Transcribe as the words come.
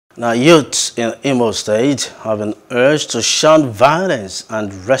Now, youths in Imo State have been urged to shun violence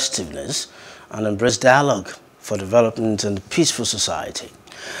and restiveness and embrace dialogue for development and peaceful society.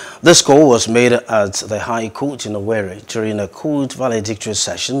 This call was made at the High Court in Owerri during a court valedictory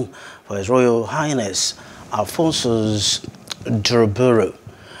session for His Royal Highness Alphonsus Duruburu.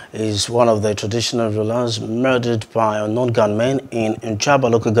 Is one of the traditional rulers murdered by unknown gunmen in Njaba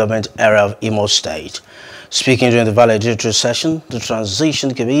local government area of Imo State. Speaking during the valedictory session, the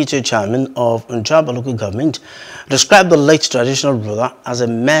Transition Committee chairman of Njaba local government described the late traditional ruler as a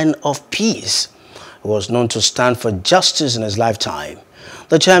man of peace who was known to stand for justice in his lifetime.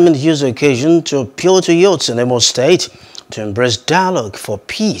 The chairman used the occasion to appeal to youths in Imo State to embrace dialogue for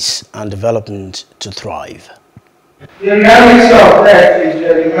peace and development to thrive. The reality of that is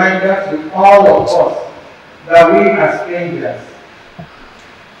a reminder to all of us that we are strangers,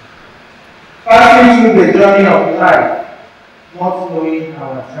 passing through the journey of life, not knowing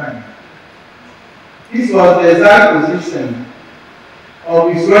our time. This was the exact position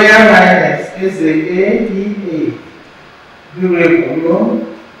of His Royal Highness I.N.E.C,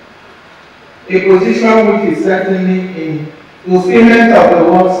 a position which is certainly in fulfillment of the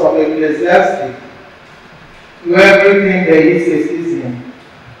words of Ecclesiastes, to everything there is a season,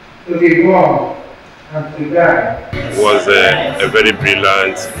 to be born and to die. He was a very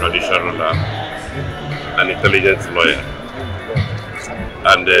brilliant traditional ruler, an intelligent lawyer,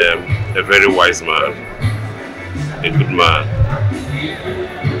 and a very wise man, a good man.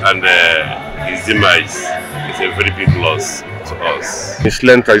 And his demise is a very big loss to us. This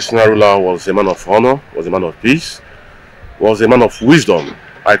late traditional ruler was a man of honor, was a man of peace, was a man of wisdom.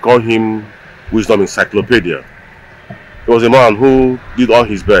 I call him Wisdom Encyclopedia. He was a man who did all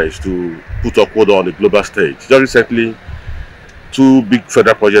his best to put upward on the global stage. Just recently, 2 big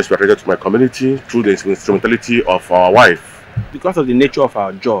federal projects were created to my community through the instrumentality of our wife. Because of the nature of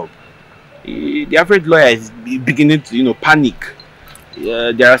our job, the average lawyer is beginning to, panic.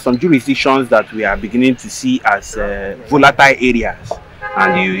 There are some jurisdictions that we are beginning to see as volatile areas,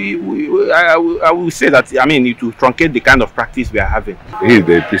 and I will say that it will truncate the kind of practice we are having. He is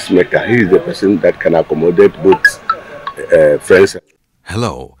the peacemaker. He is the person that can accommodate both friends.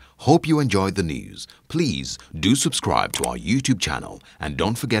 Hello, hope you enjoyed the news. Please do subscribe to our YouTube channel and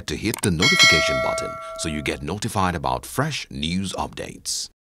don't forget to hit the notification button so you get notified about fresh news updates.